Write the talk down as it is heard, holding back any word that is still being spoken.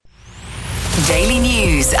Daily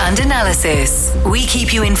news and analysis. We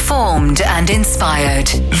keep you informed and inspired.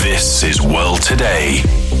 This is World Today.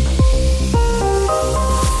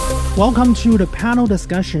 Welcome to the panel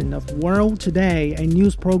discussion of World Today, a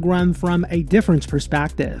news program from a different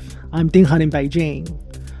perspective. I'm Ding Heng in Beijing.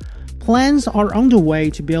 Plans are underway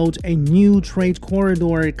to build a new trade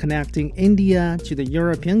corridor connecting India to the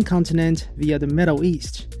European continent via the Middle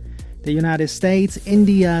East. The United States,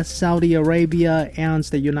 India, Saudi Arabia, and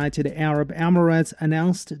the United Arab Emirates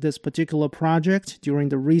announced this particular project during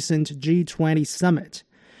the recent G20 summit.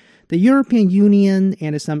 The European Union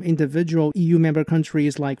and some individual EU member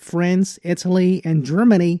countries like France, Italy, and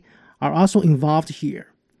Germany are also involved here.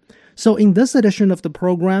 So in this edition of the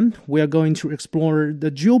program, we are going to explore the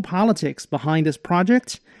geopolitics behind this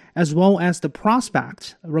project, as well as the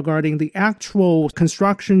prospect regarding the actual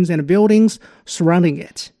constructions and buildings surrounding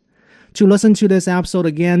it. To listen to this episode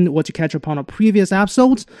again or to catch up on our previous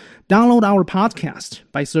episodes, download our podcast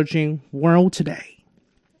by searching World Today.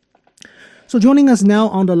 So joining us now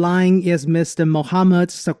on the line is Mr. Mohammed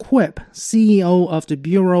Saqib, CEO of the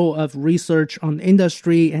Bureau of Research on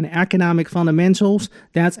Industry and Economic Fundamentals.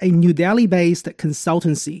 That's a New Delhi-based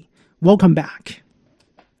consultancy. Welcome back.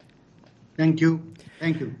 Thank you.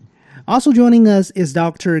 Thank you. Also joining us is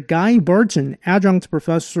Dr. Guy Burton, Adjunct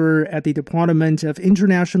Professor at the Department of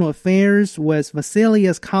International Affairs with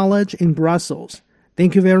Vesalius College in Brussels.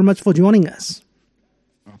 Thank you very much for joining us.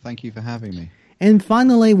 Well, thank you for having me. And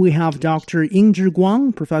finally, we have Dr. Yin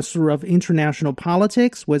Zhiguang, Professor of International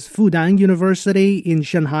Politics with Fudan University in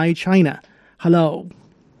Shanghai, China. Hello.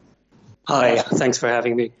 Hi, thanks for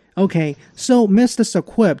having me. Okay, so Mr.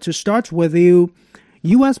 Saqib, to start with you,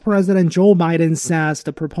 U.S. President Joe Biden says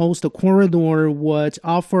the proposed corridor would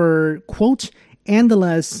offer, quote,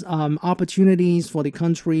 endless opportunities for the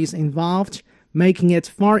countries involved, making it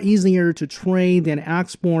far easier to trade and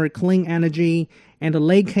export clean energy and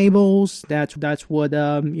lay cables that would,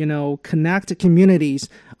 connect communities,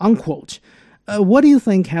 unquote. What do you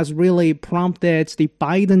think has really prompted the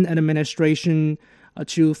Biden administration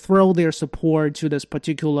to throw their support to this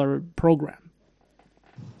particular program?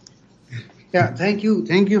 Yeah, thank you.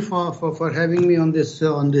 Thank you for having me on this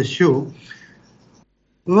show.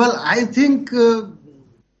 Well, I think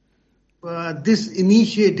this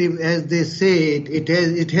initiative, as they say,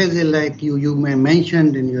 it has a, like you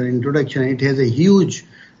mentioned in your introduction, it has a huge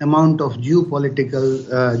amount of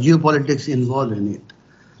geopolitics involved in it.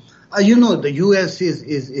 The U.S.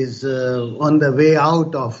 is on the way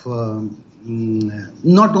out of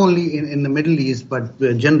not only in the Middle East, but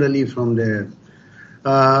generally from the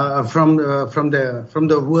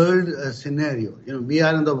world scenario. We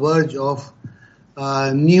are on the verge of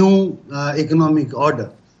new economic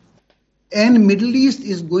order. And Middle East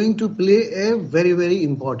is going to play a very, very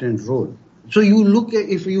important role. So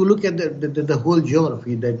if you look at the whole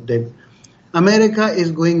geography, that America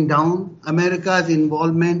is going down. America's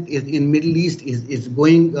involvement in Middle East is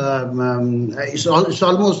going. It's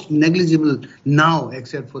almost negligible now,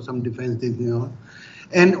 except for some defense things,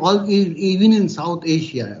 And even in South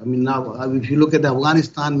Asia. I mean, now if you look at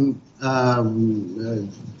Afghanistan,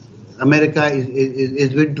 America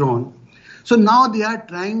is withdrawn. So now they are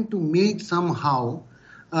trying to make somehow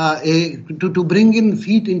to bring in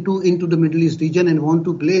feet into the Middle East region and want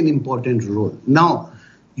to play an important role. Now,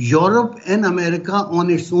 Europe and America on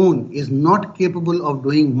its own is not capable of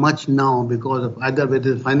doing much now because of either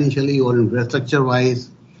whether financially or infrastructure-wise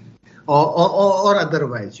or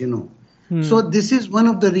otherwise, So this is one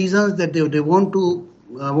of the reasons that they want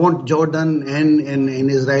Jordan and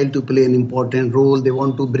Israel to play an important role. They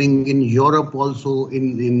want to bring in Europe also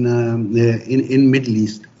in Middle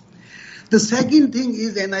East. The second thing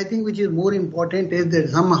is, and I think which is more important, is that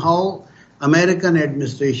somehow American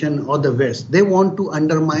administration or the West, they want to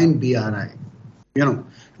undermine BRI.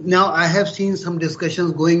 Now I have seen some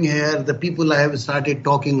discussions going here. The people I have started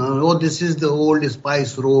talking, this is the old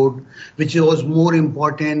Spice Road, which was more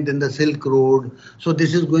important than the Silk Road. So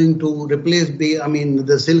this is going to replace the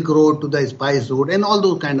Silk Road to the Spice Road and all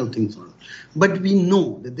those kind of things. But we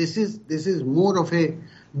know that this is more of a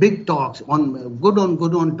big talks on good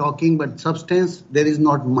on talking, but substance there is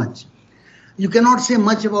not much. You cannot say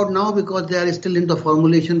much about now because they are still in the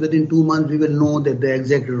formulation. Within 2 months, we will know that the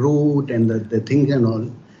exact route and the things and all.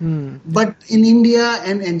 But in India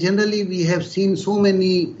and generally, we have seen so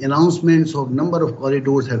many announcements of number of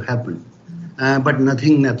corridors have happened, but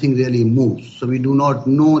nothing really moves. So we do not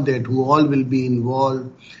know that who all will be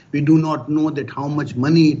involved. We do not know that how much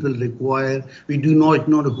money it will require. We do not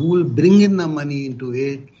know who will bring in the money into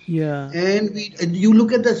it. Yeah. And you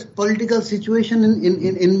look at the political situation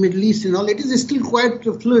in Middle East and all, it is still quite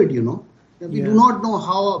fluid, We do not know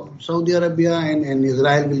how Saudi Arabia and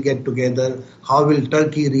Israel will get together. How will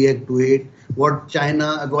Turkey react to it? What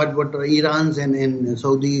China, what Iran's and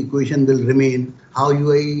Saudi equation will remain? How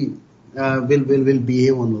UAE will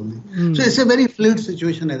behave on all this. So it's a very fluid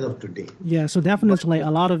situation as of today. Yeah, so definitely a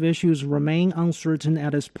lot of issues remain uncertain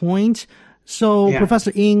at this point. So,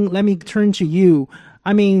 Professor Ying, let me turn to you.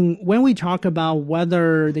 I mean, when we talk about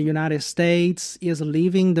whether the United States is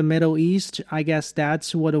leaving the Middle East, I guess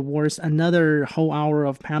that's what was another whole hour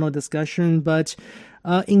of panel discussion. But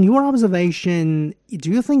in your observation, do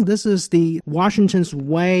you think this is the Washington's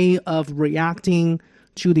way of reacting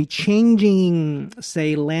to the changing,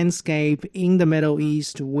 say, landscape in the Middle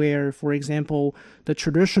East, where, for example, the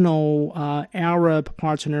traditional Arab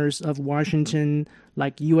partners of Washington,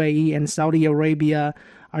 like UAE and Saudi Arabia,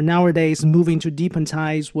 are nowadays moving to deepen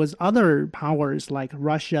ties with other powers like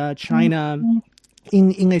Russia, China,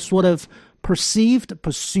 in a sort of perceived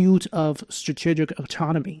pursuit of strategic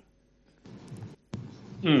autonomy?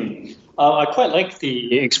 I quite like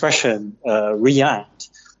the expression react.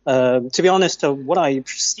 To be honest, what I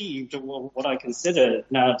perceived, or what I consider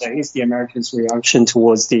nowadays, the Americans' reaction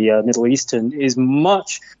towards the Middle Eastern is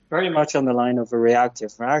very much on the line of a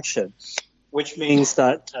reactive reaction, which means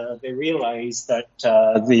that they realize that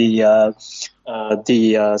the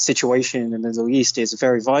situation in the Middle East is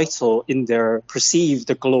very vital in their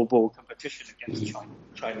perceived global competition against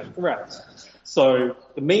China threat. So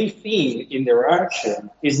the main theme in their action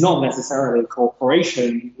is not necessarily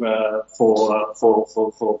cooperation for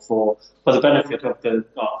the benefit of the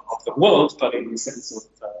world, but in the sense of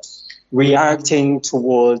reacting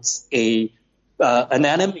towards an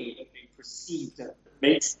enemy that they perceive that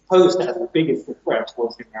makes posed as the biggest threat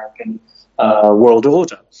towards the American world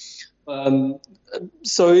order.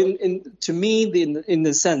 So, to me, in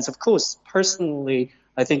the sense, of course, personally,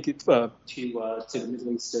 I think to the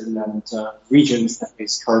Middle Eastern and regions that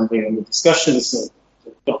is currently under discussions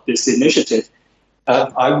of this initiative,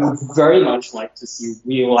 I would very much like to see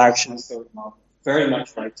real actions going on. Very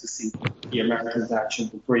much like to see the Americans' action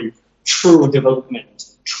to bring true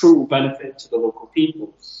development, true benefit to the local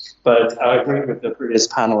people. But I agree with the previous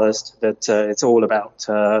panelist that it's all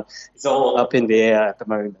up in the air at the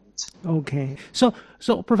moment. Okay. So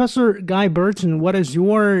Professor Guy Burton, what is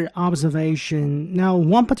your observation? Now,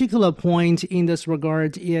 one particular point in this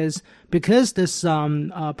regard is because this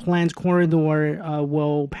planned corridor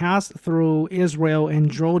will pass through Israel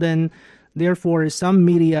and Jordan, therefore some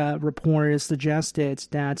media reports suggested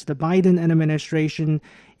that the Biden administration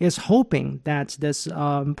is hoping that this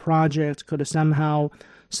project could somehow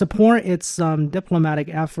support its diplomatic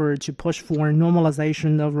effort to push for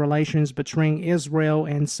normalization of relations between Israel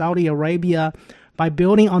and Saudi Arabia by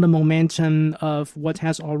building on the momentum of what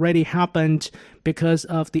has already happened because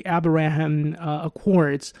of the Abraham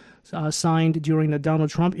Accords signed during the Donald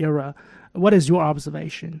Trump era. What is your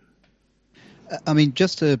observation? I mean,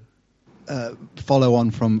 just to follow on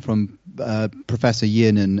from Professor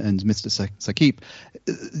Yin and Mr. Saqib,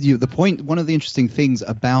 the point, one of the interesting things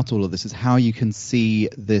about all of this is how you can see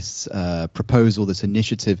this proposal, this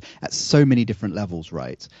initiative at so many different levels,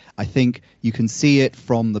 right? I think you can see it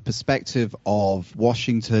from the perspective of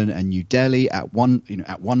Washington and New Delhi at one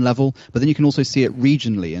level, but then you can also see it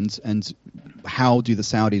regionally and how do the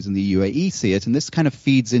Saudis and the UAE see it? And this kind of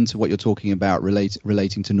feeds into what you're talking about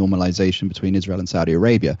relating to normalization between Israel and Saudi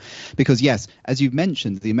Arabia. Because yes, as you've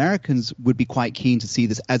mentioned, the Americans would be quite keen to see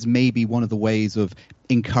this as maybe one of the ways of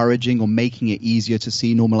encouraging or making it easier to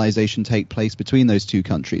see normalization take place between those two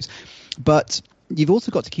countries. But you've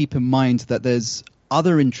also got to keep in mind that there's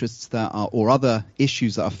other interests or other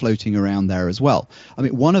issues that are floating around there as well. I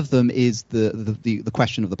mean, one of them is the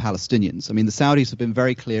question of the Palestinians. I mean, the Saudis have been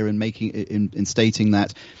very clear in stating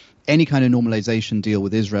that any kind of normalization deal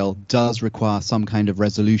with Israel does require some kind of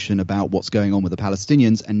resolution about what's going on with the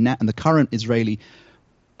Palestinians, and the current Israeli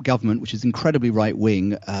government, which is incredibly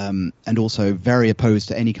right-wing and also very opposed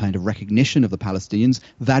to any kind of recognition of the Palestinians,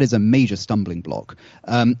 that is a major stumbling block.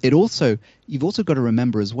 You've also got to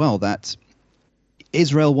remember as well that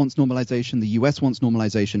Israel wants normalization, the US wants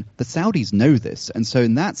normalization. The Saudis know this, and so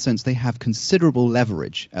in that sense, they have considerable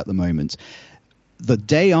leverage at the moment. The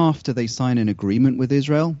day after they sign an agreement with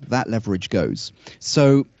Israel, that leverage goes.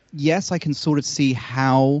 So yes, I can sort of see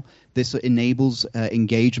how this enables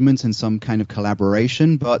engagement and some kind of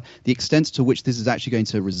collaboration, but the extent to which this is actually going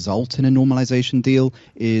to result in a normalization deal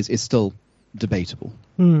is still debatable.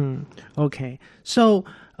 Okay. So,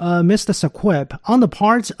 Mr. Saqib, on the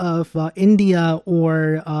part of India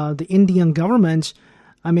or the Indian government,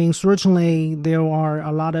 I mean, certainly there are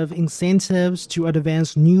a lot of incentives to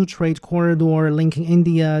advance new trade corridor linking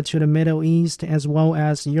India to the Middle East as well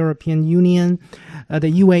as European Union.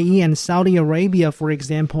 The UAE and Saudi Arabia, for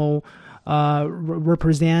example,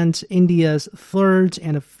 represent India's third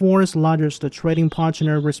and fourth largest trading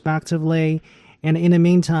partner, respectively. And in the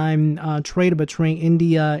meantime, trade between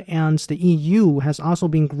India and the EU has also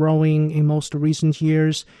been growing in most recent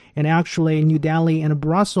years. And actually, New Delhi and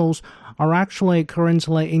Brussels are actually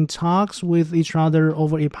currently in talks with each other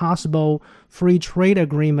over a possible free trade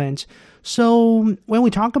agreement. So when we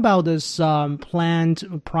talk about this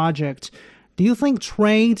planned project, do you think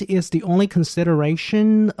trade is the only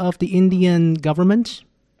consideration of the Indian government?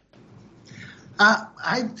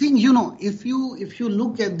 I think, if you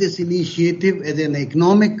look at this initiative as an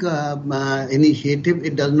economic initiative,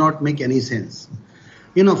 it does not make any sense.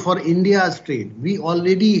 For India's trade, we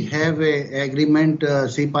already have a agreement,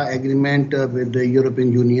 CEPA agreement with the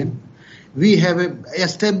European Union. We have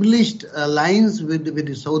established lines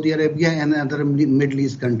with Saudi Arabia and other Middle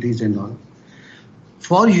East countries and all.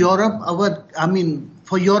 For Europe,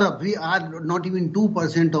 we are not even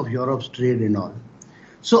 2% of Europe's trade and all.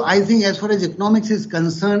 So I think as far as economics is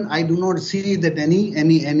concerned, I do not see that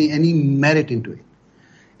any merit into it.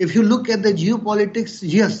 If you look at the geopolitics,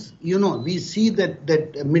 yes, we see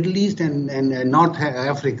that Middle East and North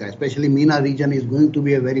Africa, especially MENA region, is going to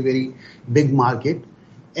be a very, very big market.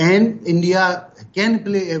 And India can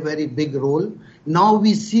play a very big role. Now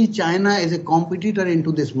we see China as a competitor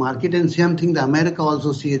into this market, and same thing, the America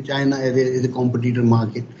also sees China as a competitor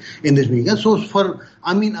market in this market. So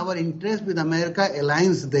our interest with America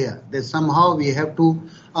aligns there, that somehow we have to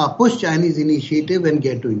push Chinese initiative and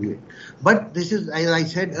get to it. But this is, as I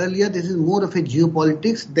said earlier, this is more of a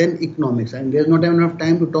geopolitics than economics, and there's not enough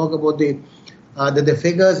time to talk about the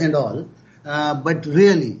figures and all. But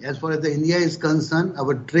really, as far as the India is concerned,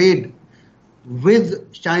 our trade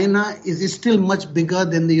with China is still much bigger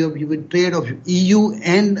than the trade of EU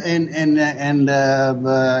and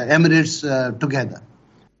Emirates together.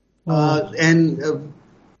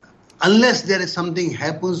 Unless there is something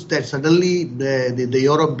happens that suddenly the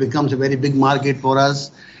Europe becomes a very big market for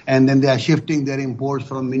us, and then they are shifting their imports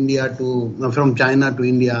from China to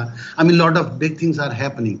India. A lot of big things are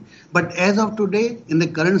happening. But as of today, in the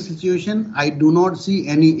current situation, I do not see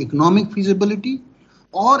any economic feasibility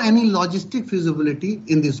or any logistic feasibility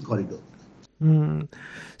in this corridor.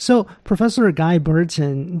 So, Professor Guy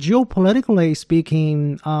Burton, geopolitically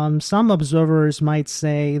speaking, some observers might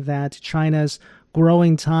say that China's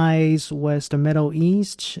growing ties with the Middle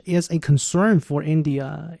East is a concern for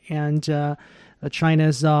India, and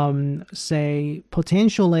China's,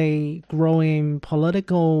 potentially growing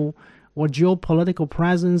political or geopolitical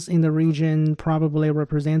presence in the region probably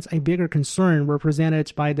represents a bigger concern,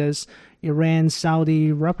 represented by this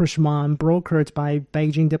Iran-Saudi rapprochement brokered by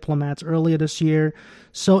Beijing diplomats earlier this year.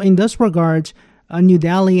 So in this regard, New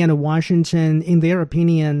Delhi and Washington, in their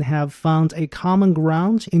opinion, have found a common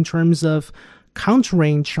ground in terms of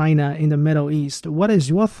countering China in the Middle East. What is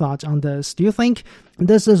your thought on this? Do you think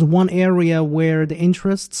this is one area where the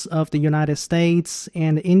interests of the United States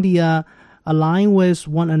and India align with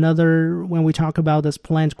one another when we talk about this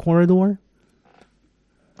planned corridor?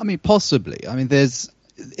 Possibly. This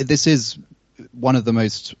is one of the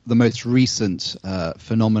most recent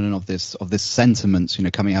phenomenon of this sentiment,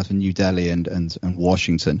 coming out of New Delhi and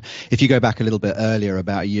Washington. If you go back a little bit earlier,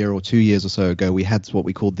 about a year or 2 years or so ago, we had what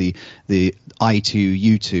we called the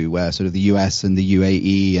I2U2, where sort of the US and the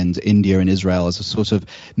UAE and India and Israel as a sort of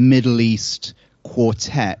Middle East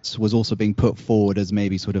quartet was also being put forward as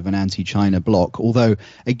maybe sort of an anti-China bloc. Although,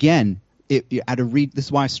 again, this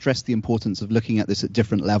is why I stress the importance of looking at this at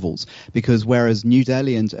different levels, because whereas New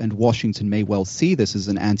Delhi and Washington may well see this as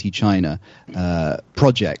an anti-China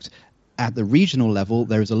project, at the regional level,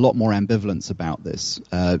 there is a lot more ambivalence about this.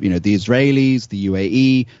 The Israelis, the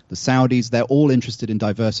UAE, the Saudis, they're all interested in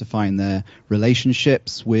diversifying their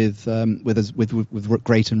relationships with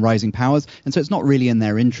great and rising powers. And so it's not really in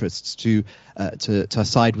their interests to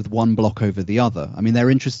side with one bloc over the other.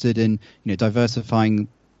 They're interested in diversifying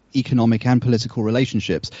economic and political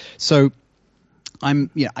relationships. So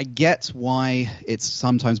I get why it's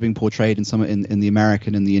sometimes being portrayed in the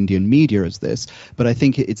American and the Indian media as this, but I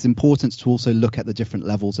think it's important to also look at the different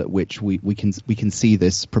levels at which we can see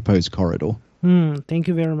this proposed corridor. Thank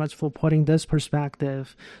you very much for putting this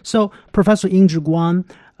perspective. So, Professor Yin Zhiguang,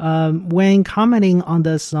 when commenting on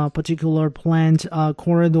this particular planned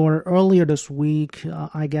corridor earlier this week,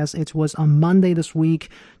 I guess it was on Monday this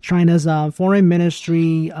week, China's foreign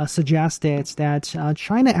ministry suggested that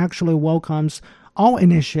China actually welcomes all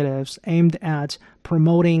initiatives aimed at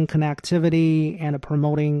promoting connectivity and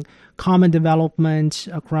promoting common development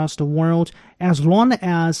across the world, as long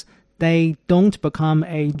as they don't become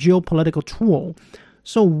a geopolitical tool.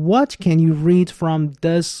 So what can you read from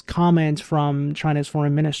this comment from China's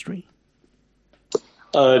foreign ministry?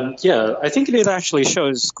 I think it actually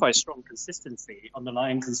shows quite strong consistency,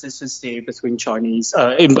 underlying consistency between Chinese,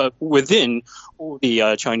 within all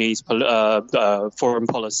the Chinese foreign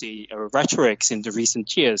policy rhetorics in the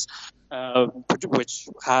recent years, which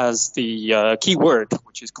has the key word,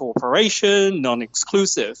 which is cooperation,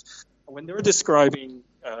 non-exclusive. When they're describing,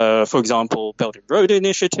 for example, Belt and Road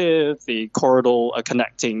Initiative, the corridor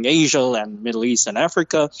connecting Asia and Middle East and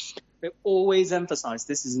Africa, they always emphasize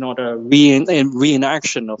this is not a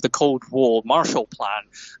reenaction of the Cold War Marshall Plan,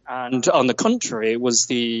 and on the contrary, it was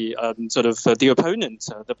the the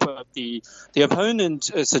opponent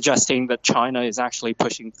suggesting that China is actually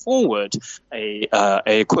pushing forward a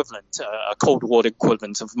Cold War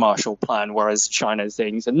equivalent of Marshall Plan, whereas China is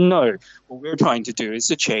saying that no, what we're trying to do is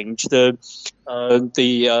to change the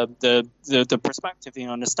perspective in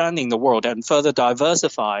understanding the world and further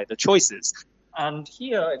diversify the choices. And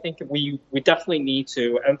here, I think we definitely need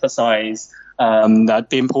to emphasize that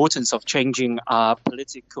the importance of changing our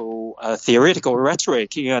political theoretical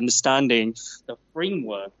rhetoric in understanding the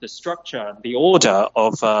framework, the structure, the order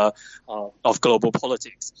of global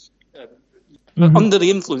politics. Under the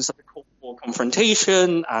influence of the Cold War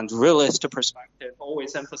confrontation and realist perspective,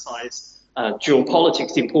 always emphasize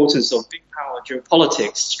geopolitics, the importance of big power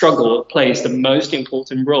geopolitics. Struggle plays the most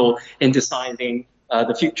important role in deciding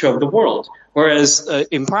the future of the world. Whereas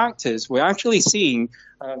in practice, we're actually seeing,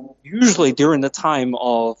 usually during the time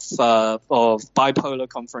of bipolar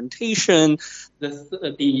confrontation, the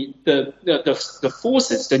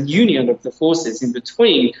forces, the union of the forces in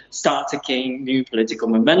between, start to gain new political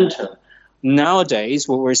momentum. Nowadays,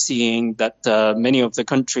 what we're seeing that many of the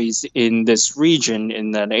countries in this region,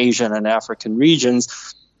 in the Asian and African regions,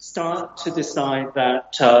 start to decide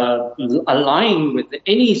that aligning with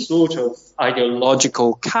any sort of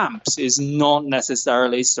ideological camps is not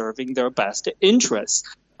necessarily serving their best interests.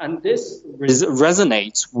 And this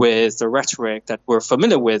resonates with the rhetoric that we're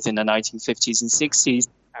familiar with in the 1950s and 60s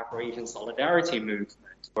Afro-Asian solidarity movement,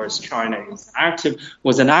 whereas China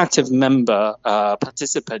was an active member,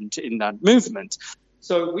 participant in that movement.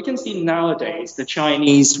 So we can see nowadays the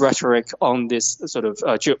Chinese rhetoric on this sort of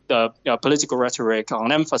political rhetoric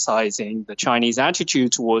on emphasizing the Chinese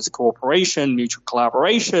attitude towards cooperation, mutual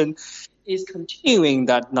collaboration, is continuing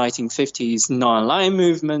that 1950s non-aligned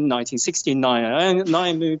movement, 1960s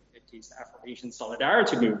non-aligned movement, 50s Afro-Asian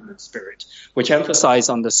solidarity movement spirit, which emphasized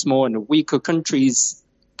on the small and weaker countries'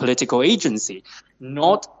 political agency,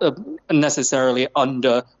 not necessarily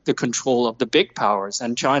under the control of the big powers.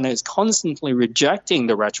 And China is constantly rejecting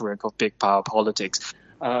the rhetoric of big power politics.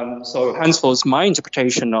 So henceforth, my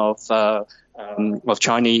interpretation of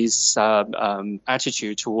Chinese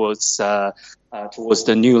attitude towards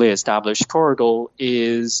the newly established corridor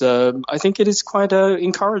is, I think it is quite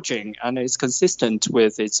encouraging, and it's consistent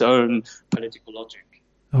with its own political logic.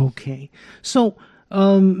 Okay. So,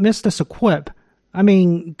 Mr. Saqib, I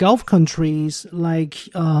mean, Gulf countries, like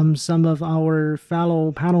some of our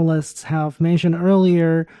fellow panelists have mentioned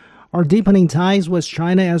earlier, are deepening ties with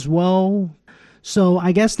China as well. So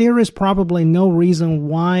I guess there is probably no reason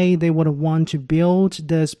why they would want to build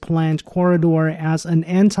this planned corridor as an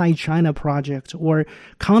anti-China project or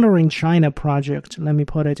countering China project, let me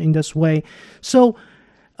put it in this way. So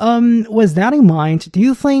with that in mind, do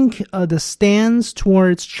you think the stance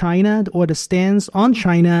towards China or the stance on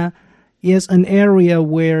China is an area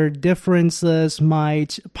where differences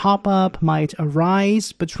might pop up, might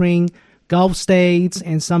arise between Gulf states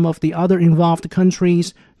and some of the other involved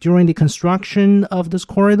countries during the construction of this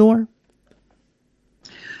corridor?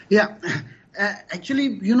 Yeah,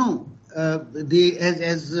 actually,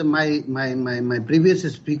 as my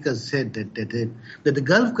previous speaker said that the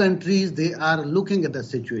Gulf countries, they are looking at the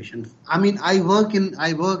situation. I mean, I work in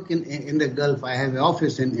the Gulf. I have an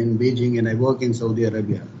office in Beijing, and I work in Saudi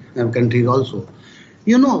Arabia countries also.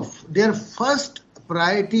 Their first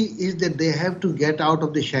priority is that they have to get out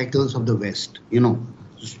of the shackles of the West.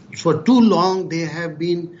 For too long they have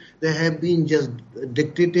been just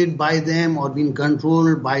dictated by them, or been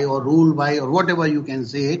controlled by, or ruled by, or whatever you can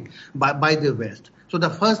say it, by the West. So the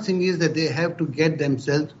first thing is that they have to get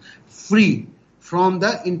themselves free from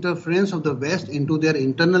the interference of the West into their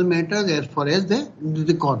internal matters as far as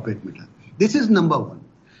the corporate matter. This is number one.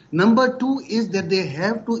 Number two is that they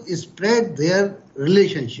have to spread their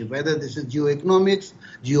relationship, whether this is geoeconomics,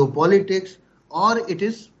 geopolitics, or it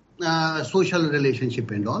is social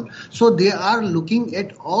relationship and all. So they are looking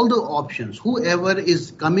at all the options. Whoever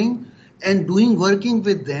is coming and working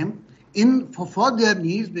with them for their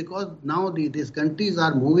needs, because now these countries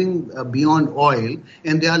are moving beyond oil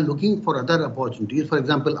and they are looking for other opportunities. For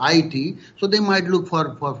example, IT. So they might look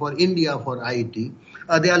for India for IT.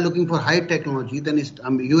 They are looking for high technology. Then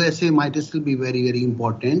USA might still be very, very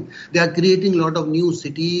important. They are creating a lot of new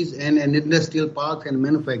cities and industrial parks and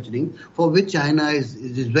manufacturing, for which China is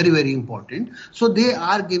very, very important. So they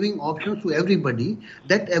are giving options to everybody,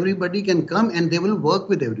 that everybody can come and they will work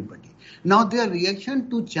with everybody. Now, their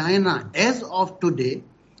reaction to China as of today,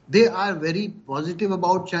 they are very positive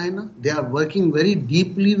about China. They are working very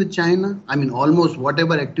deeply with China. I mean, almost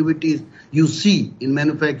whatever activities you see in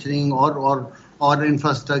manufacturing or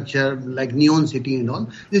infrastructure like Neon City and all,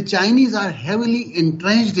 the Chinese are heavily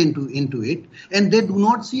entrenched into it, and they do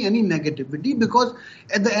not see any negativity, because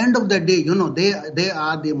at the end of the day, they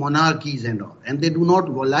are the monarchies and all, and they do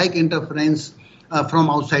not like interference from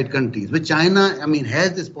outside countries. Which China,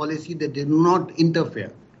 has this policy that they do not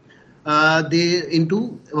interfere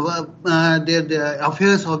into the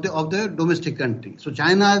affairs of the domestic country. So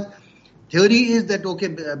China's theory is that, okay,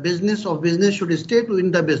 business should stay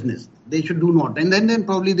in the business. They should do not. And then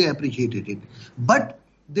probably they appreciated it. But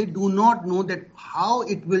they do not know that how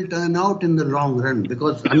it will turn out in the long run,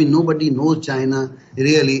 because, nobody knows China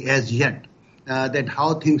really as yet. That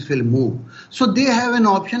how things will move. So they have an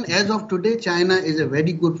option. As of today, China is a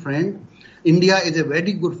very good friend. India is a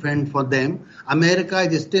very good friend for them. America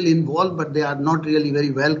is still involved, but they are not really very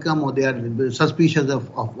welcome, or they are suspicious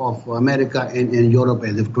of America and Europe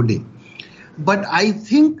as of today. But I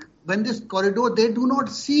think when this corridor, they do not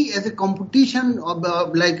see as a competition of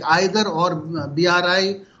like either or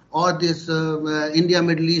BRI or this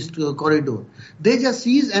India-Middle East corridor. They just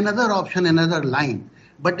see another option, another line.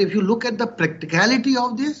 But if you look at the practicality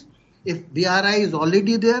of this, if BRI is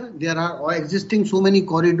already there are existing so many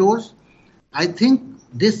corridors. I think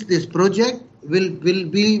this project will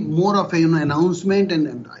be more of an announcement.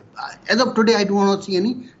 And as of today, I do not see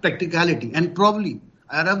any practicality. And probably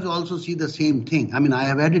Arabs also see the same thing. I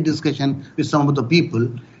have had a discussion with some of the people,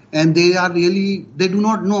 and they do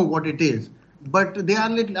not know what it is. But they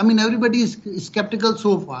are everybody is skeptical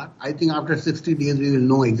so far. I think after 60 days, we will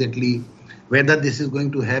know exactly whether this is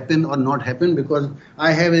going to happen or not happen, because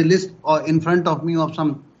I have a list in front of me of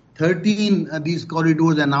some 13 these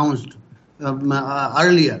corridors announced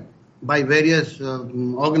earlier by various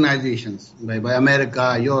organizations, by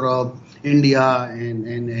America, Europe, India,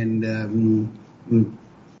 and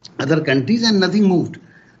other countries, and nothing moved.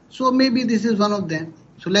 So maybe this is one of them.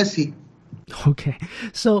 So let's see. Okay.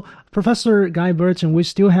 So, Professor Guy Burton, we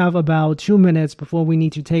still have about 2 minutes before we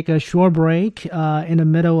need to take a short break in the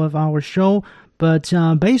middle of our show. But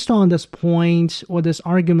based on this point or this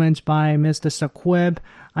argument by Mr. Saqib,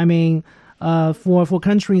 for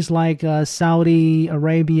countries like Saudi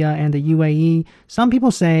Arabia and the UAE, some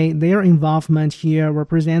people say their involvement here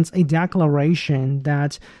represents a declaration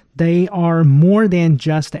that they are more than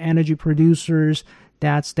just energy producers,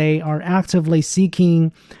 that they are actively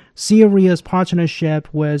seeking serious partnership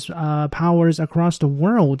with powers across the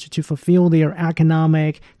world to fulfill their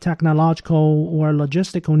economic, technological, or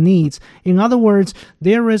logistical needs. In other words,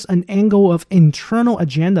 there is an angle of internal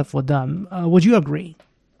agenda for them. Would you agree?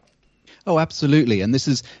 Oh, absolutely. And this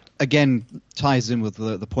is, again, ties in with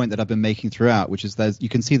the point that I've been making throughout, which is you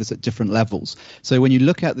can see this at different levels. So when you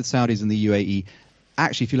look at the Saudis and the UAE,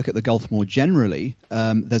 actually, if you look at the Gulf more generally,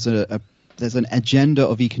 there's an agenda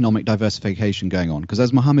of economic diversification going on. Because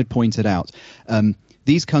as Mohammed pointed out,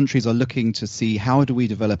 these countries are looking to see how do we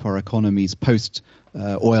develop our economies post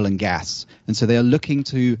oil and gas. And so they are looking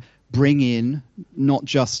to bring in not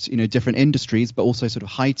just different industries, but also sort of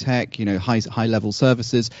high tech, high level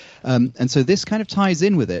services. And so this kind of ties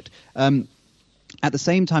in with it. At the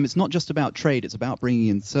same time, it's not just about trade, it's about bringing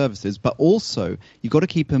in services, but also you've got to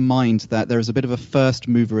keep in mind that there is a bit of a first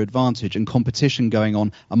mover advantage and competition going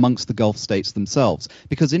on amongst the Gulf states themselves.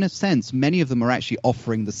 Because in a sense, many of them are actually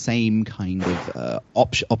offering the same kind of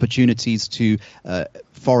opportunities to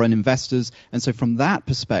foreign investors. And so from that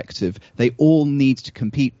perspective, they all need to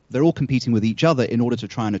compete. They're all competing with each other in order to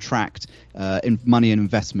try and attract money and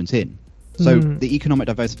investment in. So the economic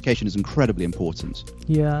diversification is incredibly important.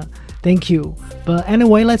 Yeah, thank you. But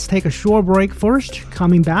anyway, let's take a short break first.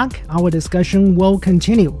 Coming back, our discussion will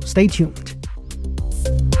continue. Stay tuned.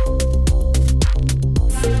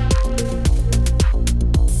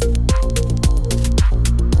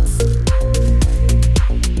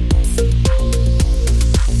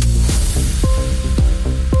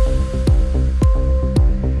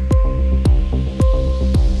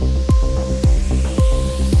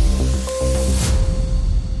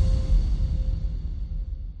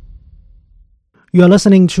 You're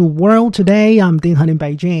listening to World Today. I'm Ding Heng in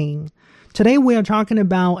Beijing. Today we are talking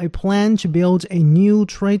about a plan to build a new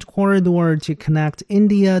trade corridor to connect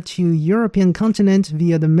India to European continent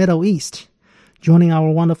via the Middle East. Joining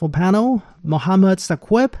our wonderful panel, Mohammed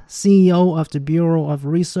Saqib, CEO of the Bureau of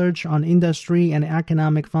Research on Industry and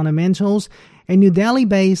Economic Fundamentals, a New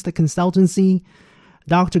Delhi-based consultancy,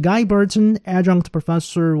 Dr. Guy Burton, Adjunct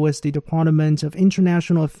Professor with the Department of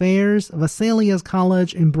International Affairs, Vesalius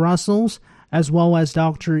College in Brussels, as well as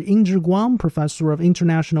Dr. Yin Zhiguang, Professor of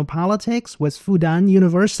International Politics with Fudan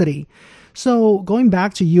University. So going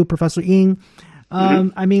back to you, Professor Yin,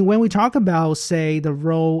 I mean, when we talk about, say, the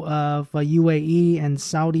role of UAE and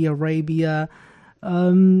Saudi Arabia,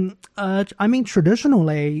 I mean,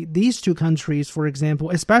 traditionally, these two countries, for example,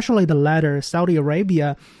 especially the latter, Saudi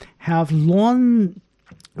Arabia, have long,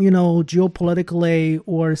 geopolitically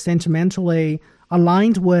or sentimentally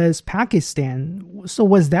aligned with Pakistan. So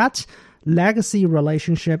with that legacy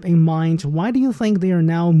relationship in mind, why do you think they are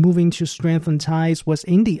now moving to strengthen ties with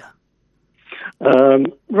India?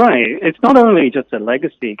 Right. It's not only just a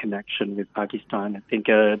legacy connection with Pakistan. I think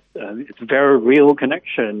it's a very real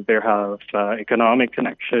connection. They have economic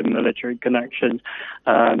connection, military connections.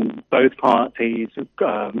 Both parties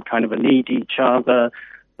kind of need each other.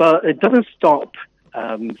 But it doesn't stop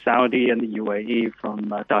Saudi and the UAE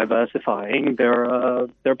from diversifying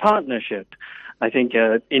their partnership. I think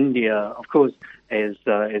India, of course, is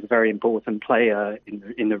a very important player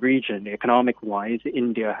in the region. Economic-wise,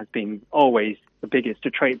 India has been always the biggest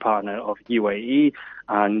trade partner of UAE,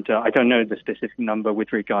 and I don't know the specific number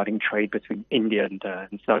with regarding trade between India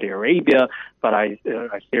and Saudi Arabia, but I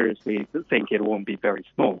seriously think it won't be very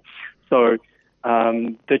small. So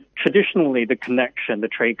traditionally, the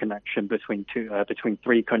trade connection between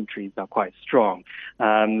three countries are quite strong.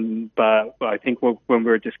 But I think when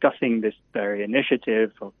we're discussing this very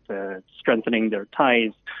initiative of strengthening their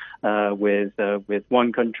ties with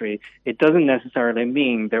one country, it doesn't necessarily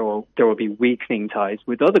mean there will be weakening ties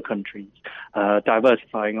with other countries.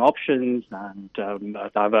 Diversifying options and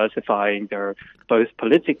diversifying their both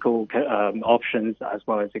political options as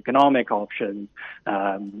well as economic options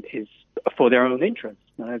is for their own interests.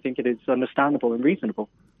 And I think it is understandable and reasonable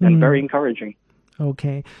and very encouraging.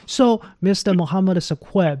 Okay. So, Mr. Mohammed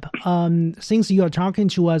Saqib, since you are talking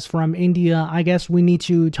to us from India, I guess we need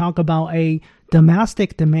to talk about a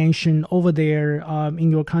domestic dimension over there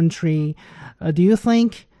in your country. Do you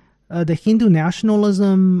think the Hindu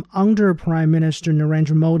nationalism under Prime Minister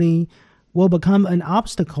Narendra Modi will become an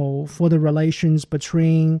obstacle for the relations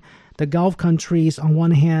between the Gulf countries on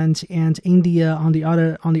one hand and India on the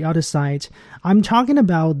other side? I'm talking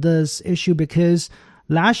about this issue because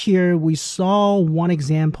last year we saw one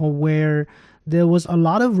example where there was a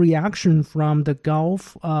lot of reaction from the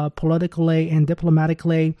Gulf politically and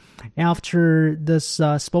diplomatically after this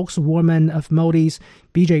spokeswoman of Modi's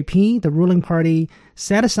BJP, the ruling party,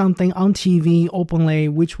 said something on TV openly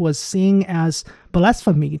which was seen as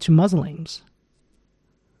blasphemy to Muslims.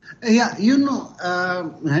 Yeah,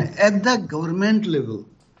 at the government level,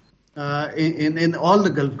 in all the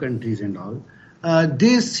Gulf countries and all,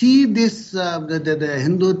 they see this the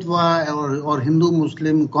Hindutva or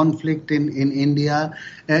Hindu-Muslim conflict in India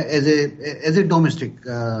as a domestic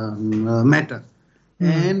matter,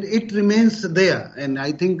 and it remains there. And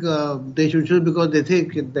I think they should because they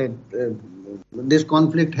think that this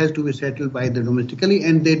conflict has to be settled by the domestically,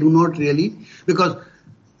 and they do not really because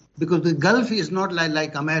the Gulf is not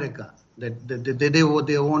like America that they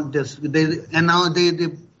want this and now they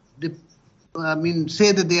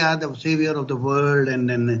say that they are the savior of the world and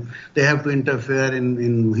then they have to interfere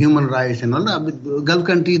in human rights and all that. Gulf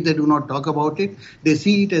countries, they do not talk about it. They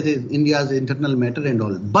see it as India's internal matter and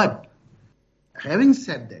all. But having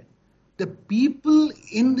said that, the people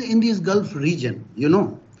in this Gulf region,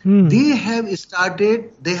 they have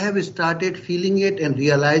started feeling it and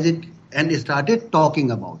realize it and started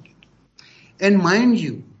talking about it. And mind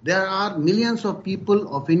you, there are millions of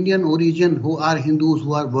people of Indian origin who are Hindus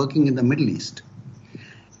who are working in the Middle East.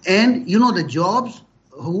 And, the jobs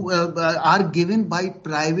who are given by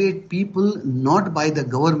private people, not by the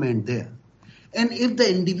government there. And if the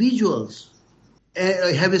individuals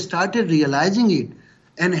have started realizing it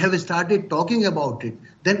and have started talking about it,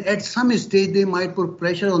 then at some stage they might put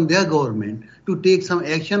pressure on their government to take some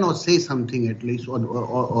action or say something at least.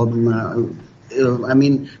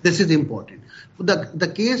 This is important.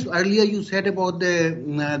 The case earlier you said about the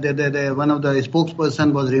one of the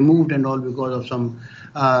spokesperson was removed and all because of some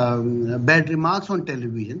bad remarks on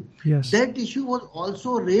television. Yes. That issue was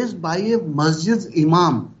also raised by a masjid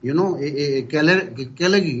imam, a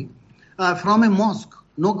Kalagi from a mosque.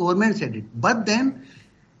 No government said it. But then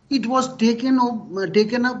it was taken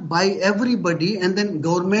up by everybody, and then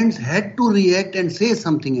governments had to react and say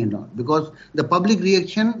something and all, because the public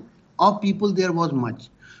reaction of people there was much.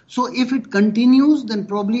 So if it continues, then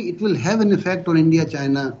probably it will have an effect on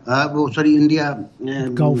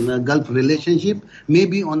Gulf relationship,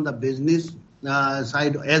 maybe on the business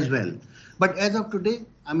side as well. But as of today,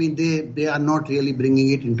 I mean, they are not really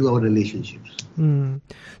bringing it into our relationships.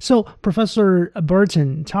 So, Professor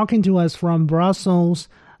Burton, talking to us from Brussels,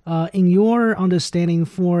 in your understanding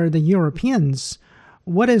for the Europeans,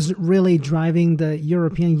 what is really driving the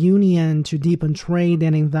European Union to deepen trade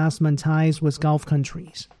and investment ties with Gulf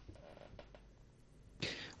countries?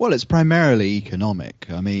 Well, it's primarily economic.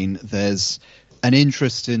 I mean, there's an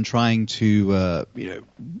interest in trying to,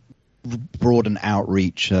 broaden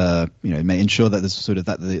outreach. Ensure that there's sort of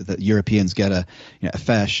that Europeans get a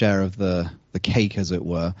fair share of the cake, as it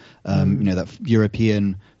were. That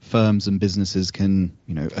European firms and businesses can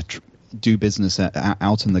do business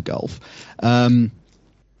out in the Gulf.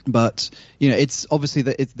 But it's obviously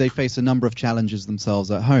that they face a number of challenges themselves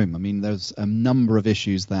at home. I mean, there's a number of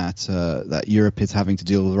issues that Europe is having to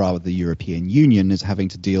deal with, rather the European Union is having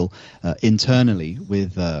to deal internally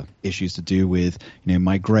with issues to do with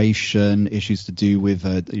migration, issues to do with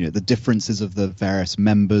the differences of the various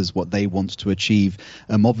members, what they want to achieve.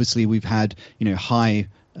 Obviously, we've had high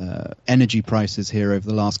energy prices here over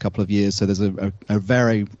the last couple of years, so there's a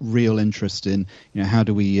very real interest in how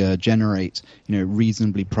do we generate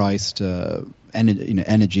reasonably priced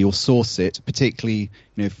energy, or source it, particularly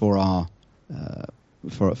for our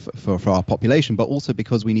for our population, but also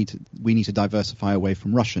because we need to diversify away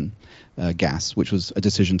from Russian gas, which was a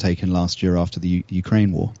decision taken last year after the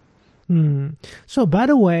Ukraine war. So, by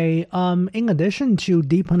the way, in addition to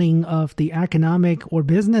deepening of the economic or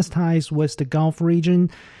business ties with the Gulf region,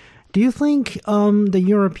 do you think the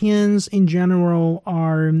Europeans in general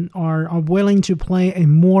are willing to play a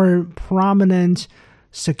more prominent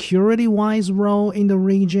security-wise role in the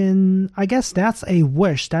region? I guess that's a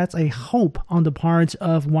wish, that's a hope on the part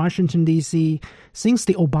of Washington, D.C. since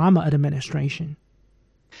the Obama administration.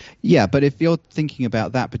 Yeah, but if you're thinking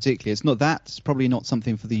about that particularly, that's probably not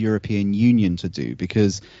something for the European Union to do,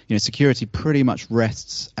 because security pretty much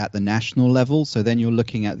rests at the national level. So then you're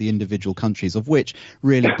looking at the individual countries, of which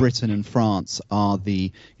really Britain and France are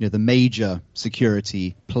the major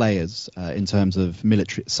security players in terms of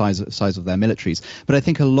military size of their militaries. But I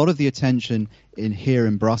think a lot of the attention here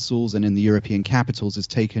in Brussels and in the European capitals is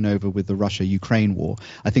taken over with the Russia-Ukraine war.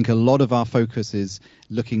 I think a lot of our focus is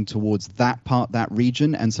looking towards that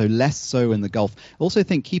region, and so less so in the Gulf. Also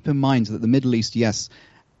keep in mind that the Middle East, yes,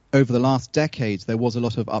 over the last decades, there was a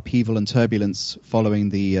lot of upheaval and turbulence following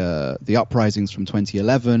the uprisings from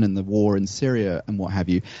 2011 and the war in Syria and what have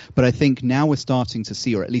you. But I think now we're starting to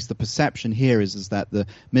see, or at least the perception here is that the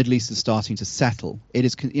Middle East is starting to settle. It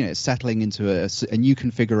is, it's settling into a new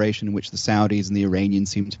configuration in which the Saudis and the Iranians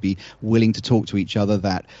seem to be willing to talk to each other.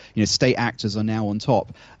 That state actors are now on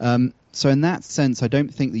top. So in that sense, I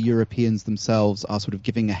don't think the Europeans themselves are sort of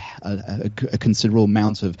giving a considerable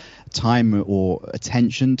amount of time or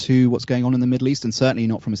attention to what's going on in the Middle East, and certainly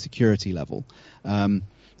not from a security level.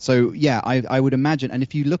 So yeah, I would imagine, and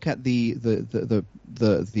if you look at the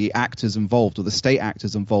actors involved, or the state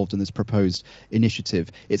actors involved in this proposed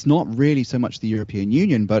initiative, it's not really so much the European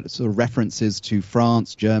Union, but sort of references to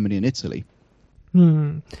France, Germany, and Italy.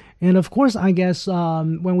 And of course, I guess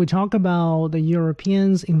when we talk about the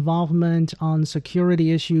Europeans' involvement on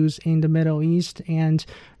security issues in the Middle East and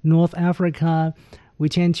North Africa, we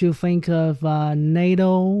tend to think of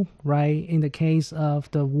NATO, right, in the case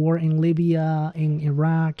of the war in Libya, in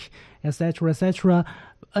Iraq, etc., etc.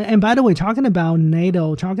 And by the way, talking about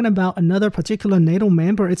NATO, talking about another particular NATO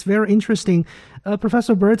member, it's very interesting.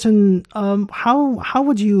 Professor Burton, how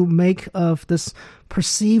would you make of this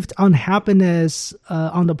perceived unhappiness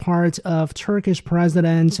on the part of Turkish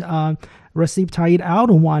President Recep Tayyip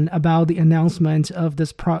Erdogan about the announcement of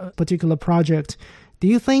this particular project? Do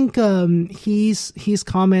you think his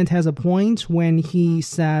comment has a point when he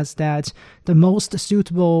says that the most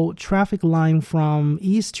suitable traffic line from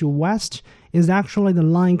east to west is actually the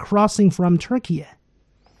line crossing from Turkey?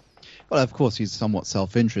 Well, of course, he's somewhat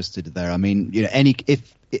self-interested there. I mean,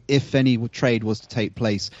 if any trade was to take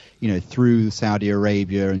place, through Saudi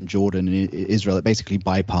Arabia and Jordan and Israel, it basically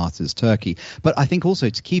bypasses Turkey. But I think also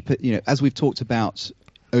to keep it, as we've talked about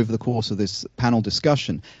over the course of this panel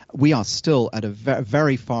discussion, we are still at a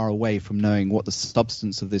very far away from knowing what the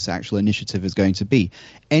substance of this actual initiative is going to be.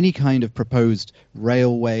 Any kind of proposed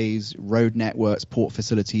railways, road networks, port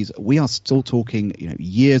facilities, we are still talking,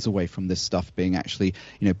 years away from this stuff being actually,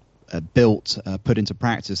 built, put into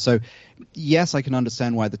practice. So, yes, I can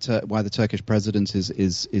understand why the Turkish president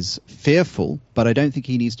is fearful, but I don't think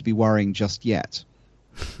he needs to be worrying just yet.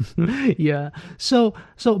 Yeah. So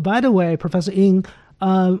by the way, Professor Ying,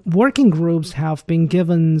 working groups have been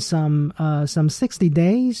given some 60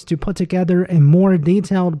 days to put together a more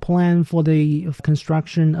detailed plan for the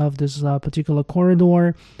construction of this particular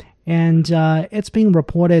corridor. And it's being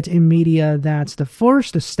reported in media that the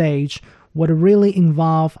first stage would really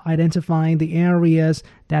involve identifying the areas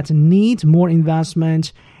that need more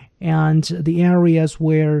investment and the areas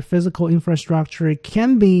where physical infrastructure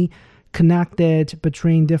can be connected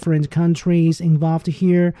between different countries involved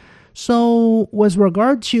here. So with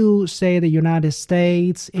regard to, say, the United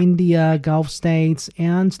States, India, Gulf states,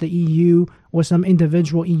 and the EU, or some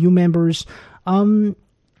individual EU members,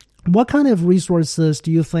 what kind of resources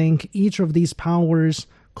do you think each of these powers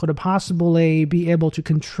could possibly be able to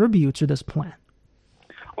contribute to this plan?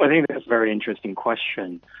 Well, I think that's a very interesting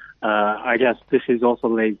question. I guess this is also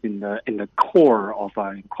lays in the core of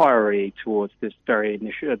our inquiry towards this very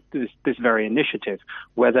initiative,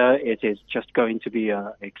 whether it is just going to be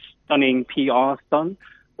a stunning PR stunt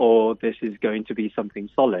or this is going to be something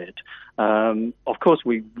solid. Of course,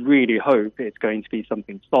 we really hope it's going to be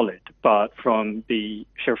something solid, but from the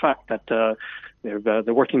sheer fact that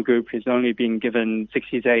the working group is only being given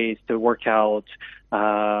 60 days to work out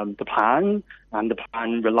the plan, and the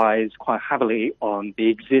plan relies quite heavily on the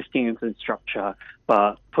existing infrastructure,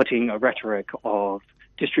 but putting a rhetoric of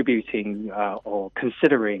distributing or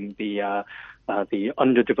considering the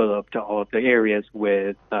underdeveloped or the areas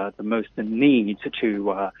with the most need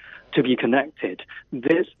to be connected.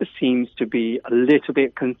 This seems to be a little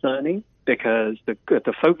bit concerning because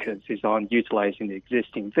the focus is on utilizing the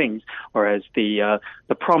existing things, whereas the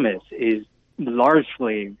promise is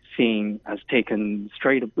largely seen as taken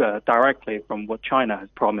straight directly from what China has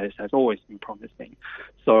promised, has always been promising.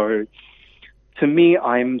 So, to me,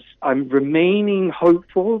 I'm remaining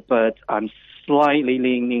hopeful, but I'm slightly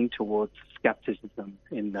leaning towards skepticism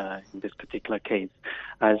in this particular case,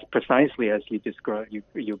 as precisely as you describe,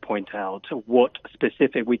 you point out what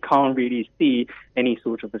specific. We can't really see any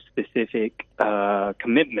sort of a specific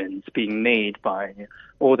commitments being made by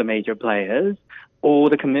all the major players. All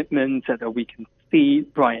the commitments that we can see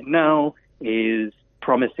right now is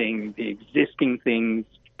promising the existing things.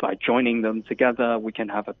 By joining them together, we can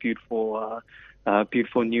have a beautiful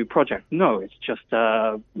new project. No, it's just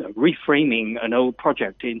reframing an old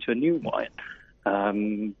project into a new one.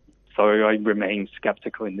 So I remain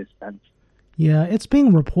skeptical in this sense. Yeah, it's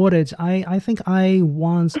being reported. I think I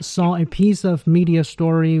once saw a piece of media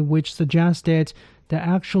story which suggested that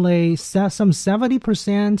actually some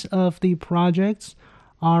 70% of the projects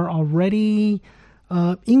are already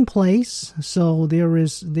in place. So there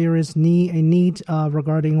is a need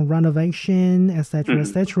regarding renovation, etc.,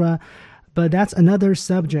 etc. But that's another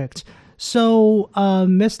subject. So,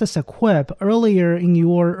 Mr. Saqib, earlier in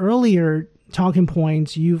your earlier talking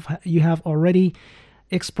points, you have already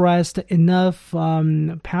expressed enough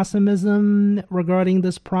pessimism regarding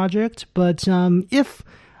this project. But if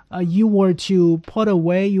you were to put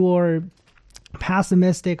away your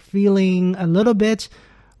pessimistic feeling a little bit,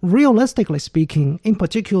 realistically speaking, in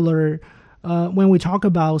particular, when we talk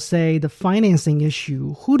about, say, the financing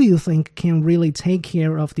issue, who do you think can really take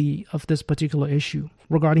care of this particular issue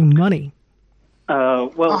regarding money?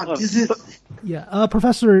 Professor.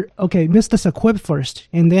 Okay, Mr. Saqib first,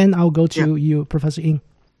 and then I'll go to you, Professor Ying.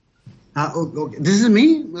 Okay. This is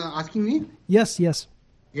me asking me. Yes.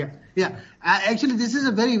 Yeah. Actually, this is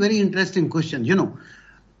a very, very interesting question.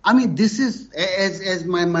 I mean, this is, as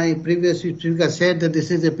my previous speaker said, that this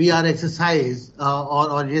is a PR exercise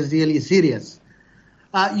or is really serious.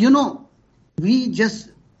 We just,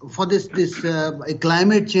 for this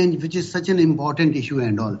climate change, which is such an important issue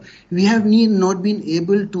and all, we have not been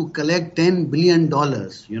able to collect $10 billion,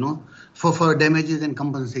 for damages and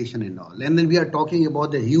compensation and all. And then we are talking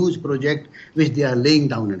about the huge project which they are laying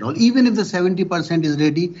down and all. Even if the 70% is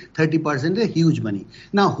ready, 30% is huge money.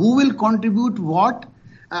 Now, who will contribute what?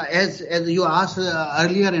 As you asked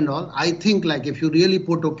earlier and all, I think like if you really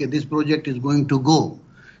put, okay, this project is going to go,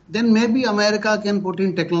 then maybe America can put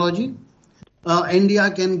in technology.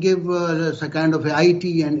 India can give a kind of IT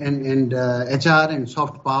and HR and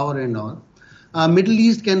soft power and all. Middle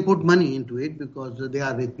East can put money into it because they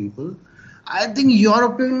are rich people. I think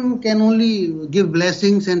European can only give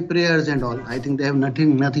blessings and prayers and all. I think they have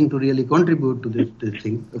nothing to really contribute to this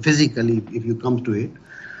thing physically if you come to it.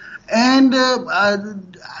 And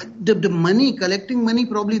the money, collecting money,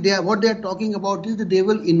 probably what they are talking about is that they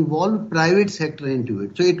will involve private sector into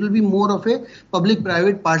it. So it will be more of a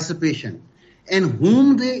public-private participation. and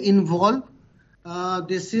whom they involve.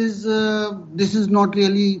 This is not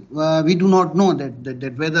really. We do not know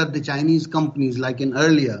that whether the Chinese companies, like in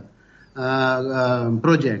earlier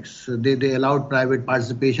projects, they allowed private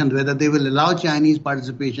participation. Whether they will allow Chinese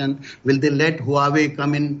participation, will they let Huawei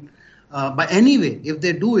come in? But anyway, if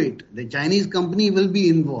they do it, the Chinese company will be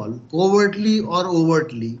involved, covertly or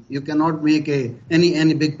overtly. You cannot make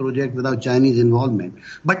any big project without Chinese involvement.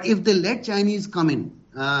 But if they let Chinese come in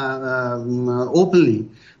openly,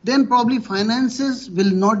 then probably finances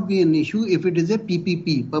will not be an issue if it is a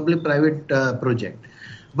PPP, public-private project.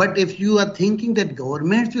 But if you are thinking that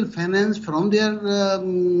governments will finance from their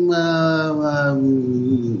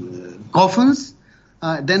coffins,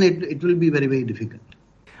 then it will be very, very difficult.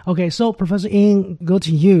 Okay, so Professor Yin, go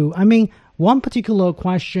to you. I mean, one particular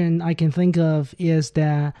question I can think of is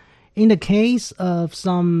that in the case of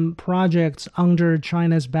some projects under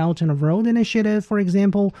China's Belt and Road Initiative, for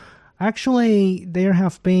example, actually there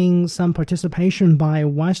have been some participation by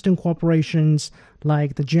Western corporations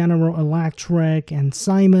like the General Electric and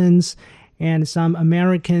Siemens, and some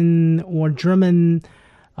American or German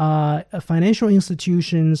financial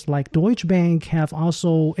institutions like Deutsche Bank have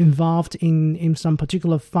also involved in some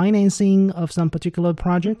particular financing of some particular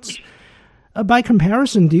projects. By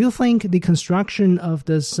comparison, do you think the construction of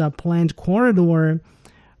this planned corridor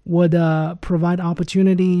would provide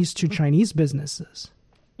opportunities to Chinese businesses?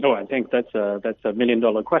 Oh, I think that's a $1 million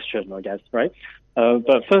question, I guess, right?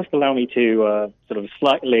 But first, allow me to sort of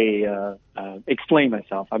slightly explain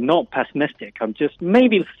myself. I'm not pessimistic. I'm just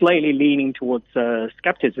maybe slightly leaning towards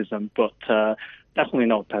skepticism, but definitely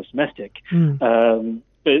not pessimistic.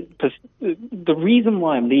 But the reason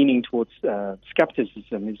why I'm leaning towards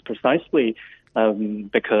skepticism is precisely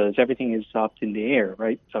because everything is up in the air,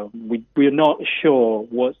 right? So we're not sure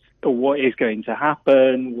what is going to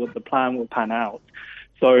happen, what the plan will pan out.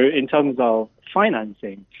 So in terms of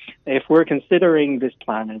financing, if we're considering this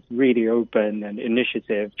plan as really open and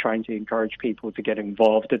initiative, trying to encourage people to get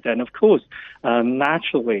involved, then of course,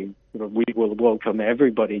 naturally, we will welcome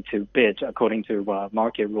everybody to bid according to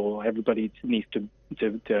market rule. Everybody needs to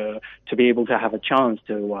be able to have a chance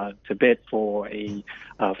to bid for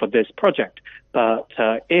this project. But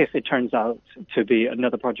if it turns out to be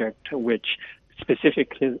another project which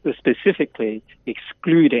specifically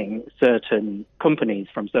excluding certain companies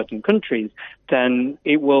from certain countries, then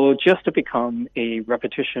it will just become a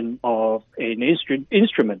repetition of an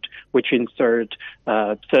instrument which insert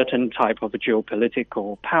certain type of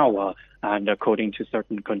geopolitical power and according to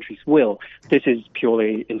certain countries' will. This is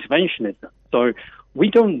purely interventionism. So we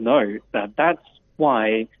don't know that. That's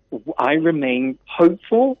why I remain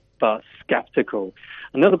hopeful but skeptical.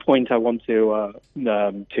 Another point I want to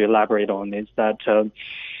elaborate on is that,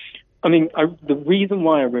 the reason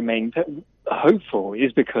why I remain hopeful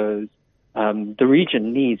is because the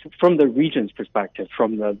region needs, from the region's perspective,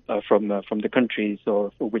 from the countries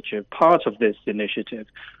or which are part of this initiative,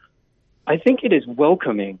 I think it is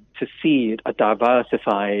welcoming to see a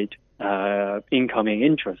diversified incoming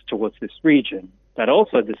interest towards this region. But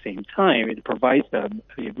also at the same time, it provides them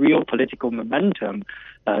a real political momentum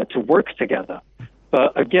to work together.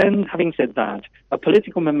 But again, having said that, a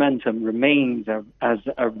political momentum remains as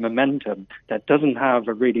a momentum that doesn't have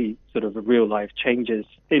a really sort of a real life changes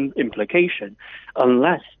implication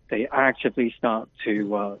unless they actively start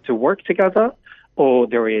to work together, or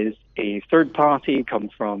there is a third party come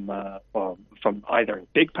from either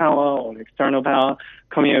big power or external power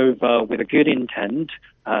coming over with a good intent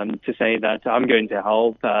to say that I'm going to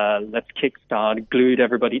help, let's kickstart, glue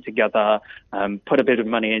everybody together, put a bit of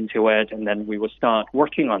money into it, and then we will start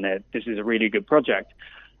working on it. This is a really good project.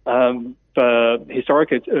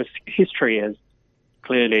 The history has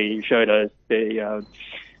clearly showed us the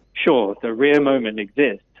rare moment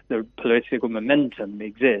exists. The political momentum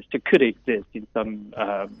exists. It could exist in some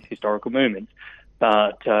historical moments,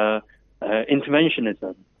 but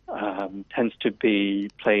interventionism tends to be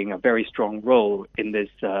playing a very strong role in this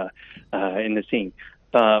in the scene.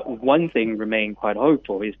 But one thing remains quite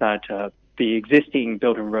hopeful is that the existing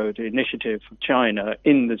Belt and Road Initiative of China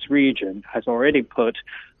in this region has already put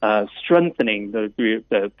strengthening the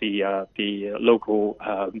local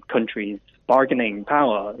countries' bargaining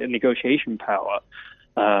power and negotiation power.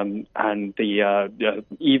 And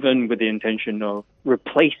even with the intention of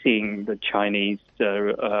replacing the Chinese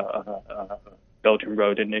Belt and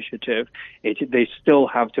Road Initiative, they still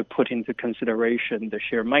have to put into consideration the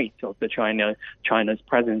sheer might of the China's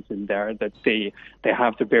presence in there. That they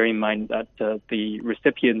have to bear in mind that the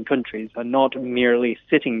recipient countries are not merely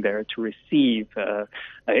sitting there to receive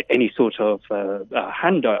any sort of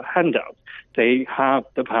handout. They have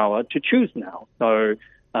the power to choose now. So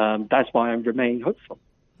that's why I remain hopeful.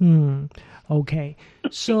 Okay.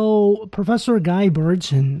 So, Professor Guy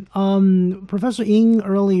Burton, Professor Yin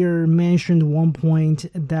earlier mentioned one point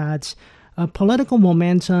that political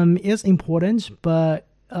momentum is important, but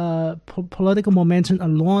political momentum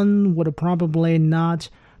alone would probably not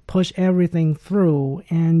push everything through.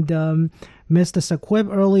 And Mr. Saqib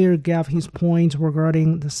earlier gave his point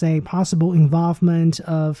regarding, say, possible involvement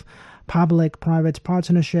of public-private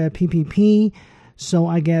partnership, PPP. So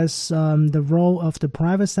I guess the role of the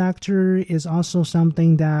private sector is also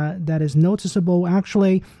something that is noticeable.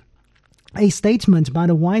 Actually, a statement by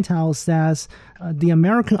the White House says the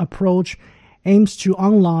American approach aims to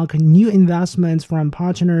unlock new investments from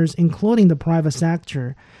partners, including the private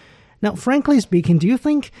sector. Now, frankly speaking, do you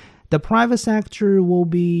think the private sector will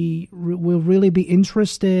really be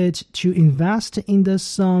interested to invest in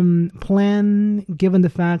this plan, given the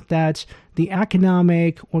fact that the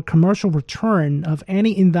economic or commercial return of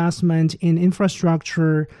any investment in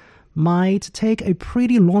infrastructure might take a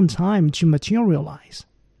pretty long time to materialize?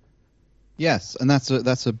 Yes, and that's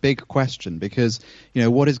a big question, because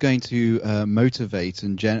what is going to motivate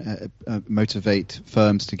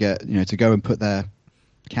firms to get to go and put their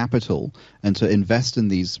capital and to invest in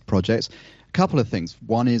these projects? A couple of things.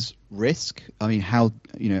 One is risk. I mean, how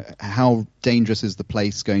dangerous is the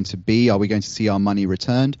place going to be? Are we going to see our money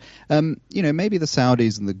returned? Maybe the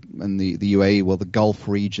Saudis and the UAE, well, the Gulf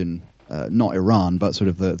region, not Iran, but sort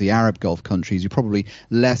of the Arab Gulf countries,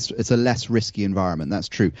 it's a less risky environment. That's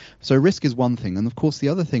true. So risk is one thing. And of course, the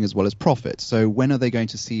other thing as well is profit. So when are they going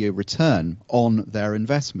to see a return on their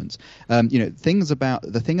investment? The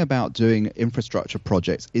thing about doing infrastructure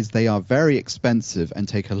projects is they are very expensive and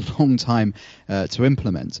take a long time to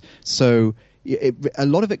implement. So a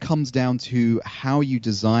lot of it comes down to how you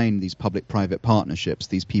design these public-private partnerships,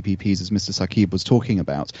 these PPPs, as Mr. Saqib was talking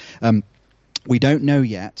about. We don't know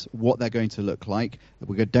yet what they're going to look like.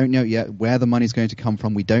 We don't know yet where the money's going to come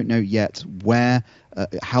from. We don't know yet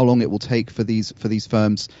how long it will take for these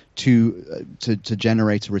firms to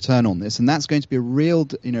generate a return on this, and that's going to be a real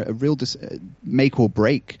make or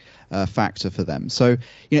break factor for them. So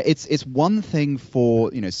it's one thing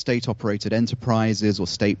for state-operated enterprises or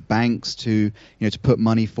state banks to put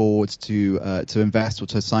money forward to invest or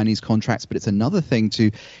to sign these contracts, but it's another thing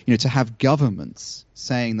to have governments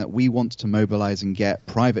saying that we want to mobilize and get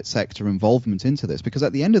private sector involvement into this, because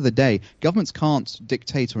at the end of the day, governments can't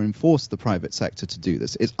dictate or enforce the private sector to do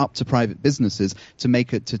this. It's up to private businesses to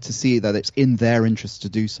make it to see that it's in their interest to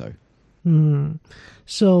do so.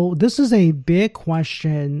 So this is a big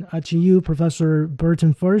question to you, Professor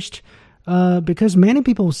Burton, first, because many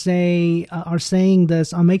people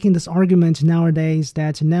are making this argument nowadays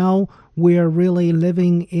that now we're really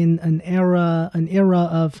living in an era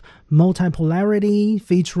of multipolarity,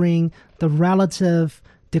 featuring the relative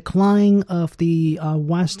decline of the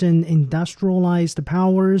Western industrialized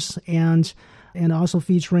powers and also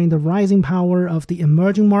featuring the rising power of the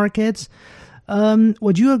emerging markets.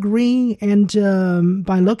 Would you agree? And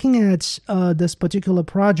by looking at this particular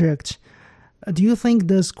project, do you think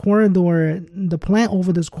this corridor, the plan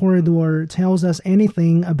over this corridor, tells us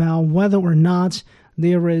anything about whether or not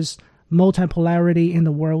there is multipolarity in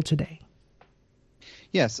the world today?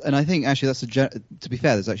 Yes, and I think actually to be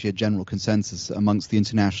fair, there's actually a general consensus amongst the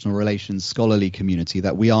international relations scholarly community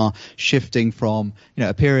that we are shifting from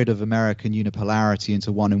a period of American unipolarity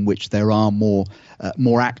into one in which there are more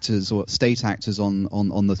actors or state actors on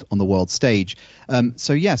the world stage.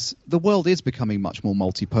 So yes, the world is becoming much more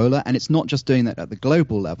multipolar, and it's not just doing that at the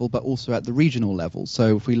global level, but also at the regional level.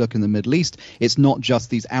 So if we look in the Middle East, it's not just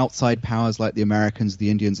these outside powers like the Americans, the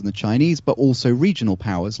Indians, and the Chinese, but also regional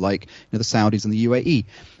powers like the Saudis and the UAE.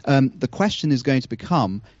 The question is going to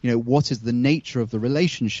become, what is the nature of the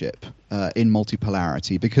relationship in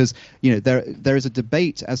multipolarity? Because, there is a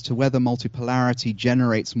debate as to whether multipolarity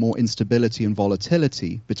generates more instability and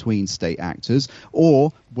volatility between state actors,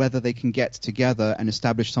 or whether they can get together and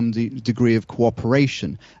establish some degree of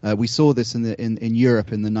cooperation. We saw this in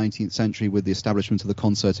Europe in the 19th century with the establishment of the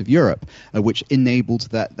Concert of Europe, which enabled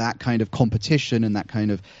that kind of competition and that kind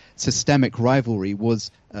of systemic rivalry was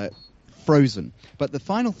frozen. But the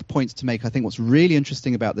final point to make, I think what's really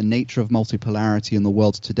interesting about the nature of multipolarity in the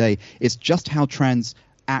world today is just how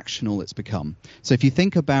actional it's become. So if you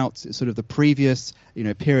think about sort of the previous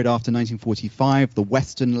period after 1945, the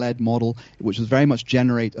Western-led model, which was very much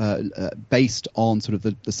based on sort of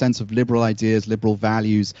the sense of liberal ideas, liberal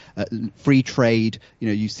values, free trade.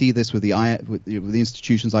 You see this with with the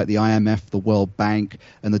institutions like the IMF, the World Bank,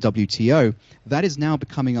 and the WTO. That is now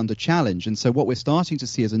becoming under challenge. And so what we're starting to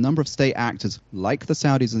see is a number of state actors like the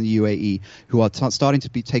Saudis and the UAE who are starting to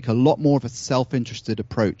take a lot more of a self-interested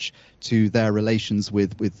approach to their relations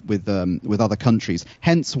with other countries.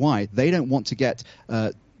 Hence why they don't want to get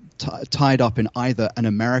tied up in either an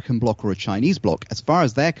American bloc or a Chinese bloc. As far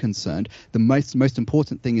as they're concerned, the most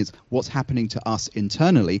important thing is what's happening to us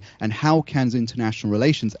internally, and how can international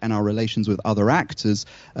relations and our relations with other actors,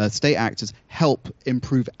 state actors, help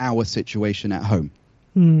improve our situation at home.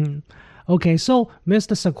 Okay, so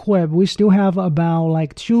Mr. Saqib, we still have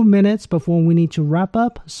about 2 minutes before we need to wrap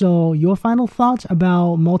up. So your final thoughts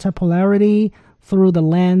about multipolarity through the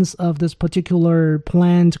lens of this particular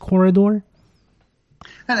planned corridor?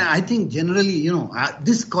 And I think generally,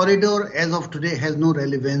 this corridor as of today has no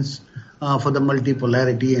relevance for the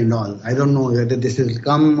multipolarity and all. I don't know whether this will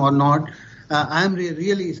come or not. I'm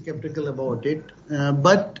really skeptical about it.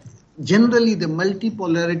 But generally, the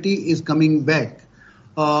multipolarity is coming back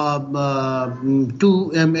in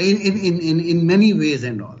many ways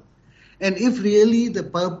and all. And if really the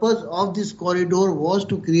purpose of this corridor was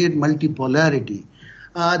to create multipolarity,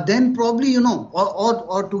 then probably,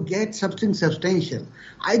 or to get something substantial,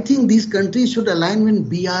 I think these countries should align when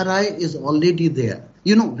BRI is already there.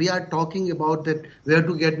 We are talking about that, where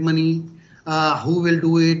to get money, who will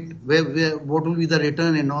do it, what will be the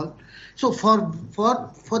return and all. So for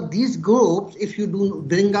these groups, if you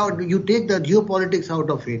you take the geopolitics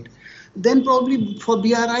out of it, then probably for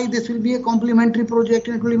BRI this will be a complementary project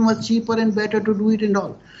and it will be much cheaper and better to do it and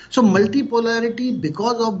all. So multipolarity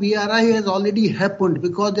because of BRI has already happened,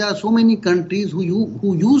 because there are so many countries who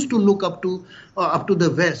used to look up to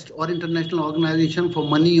the West or international organization for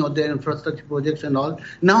money or their infrastructure projects and all.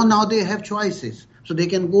 Now they have choices. So they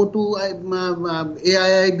can go to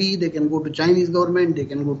AIIB, they can go to Chinese government, they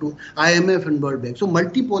can go to IMF and World Bank. So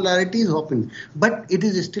multipolarity is happening, but it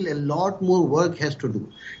is still a lot more work has to do.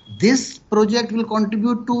 This project will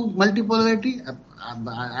contribute to multipolarity.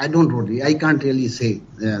 I can't really say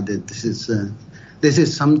that this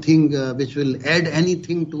is something which will add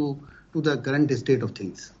anything to the current state of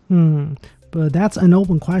things. But that's an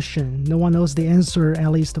open question. No one knows the answer,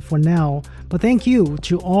 at least for now. But thank you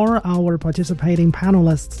to all our participating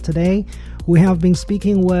panelists today. We have been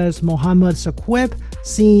speaking with Mohammed Saqib,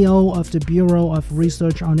 CEO of the Bureau of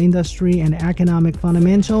Research on Industry and Economic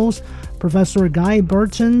Fundamentals, Professor Guy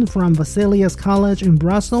Burton from Vesalius College in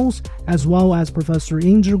Brussels, as well as Professor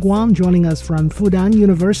Yin Zhiguang joining us from Fudan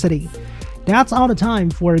University. That's all the time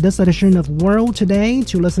for this edition of World Today.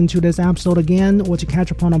 To listen to this episode again or to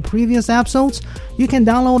catch up on our previous episodes, you can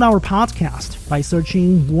download our podcast by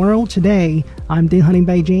searching World Today. I'm Ding Heng in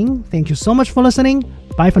Beijing. Thank you so much for listening.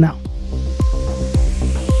 Bye for now.